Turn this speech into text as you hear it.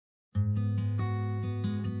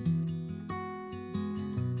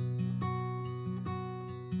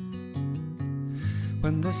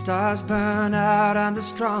When the stars burn out and the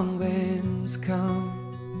strong winds come,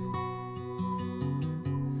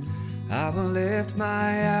 I will lift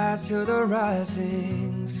my eyes to the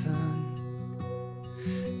rising sun.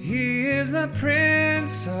 He is the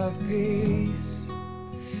Prince of Peace.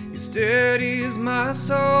 He steadies my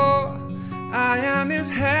soul. I am His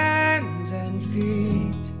hands and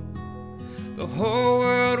feet. The whole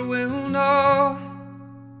world will know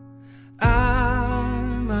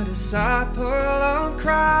I'm a disciple of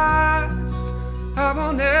Christ. I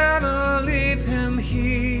will never leave Him.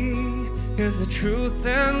 He is the truth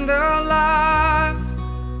and the life.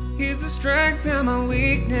 He's the strength in my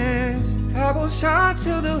weakness. I will shine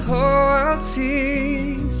till the whole world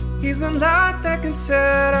sees. He's the light that can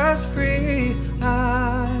set us free.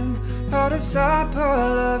 I'm a disciple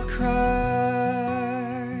of Christ.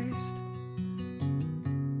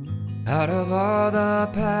 Out of all the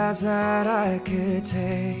paths that I could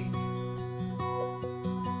take,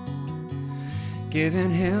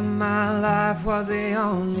 giving Him my life was the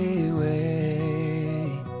only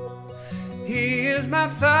way. He is my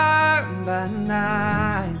fire by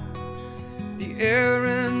night, the air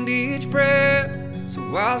and each breath. So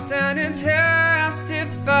I'll stand and testify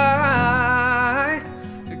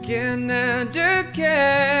again and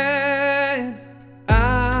again.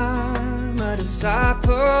 I'm a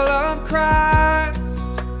disciple of Christ.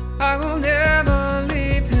 I will never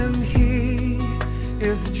leave Him. He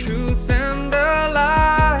is the truth and the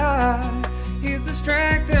light. He's the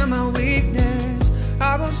strength in my weakness.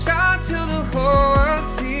 I will shine till the whole world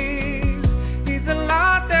sees. He's the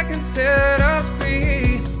light that can set us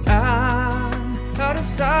free. I'm a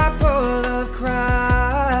disciple of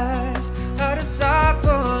Christ. A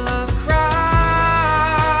disciple of Christ.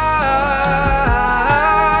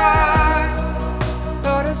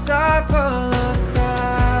 A disciple of Christ.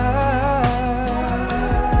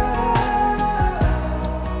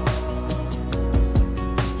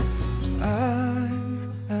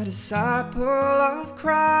 I'm a disciple of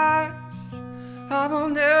Christ. I will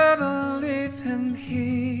never leave Him.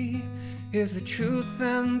 He is the truth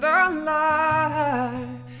and the light.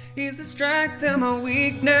 He's the strength in my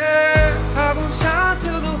weakness. I will shine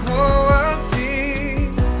till the whole world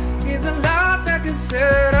sees. He's the light that can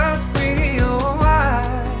set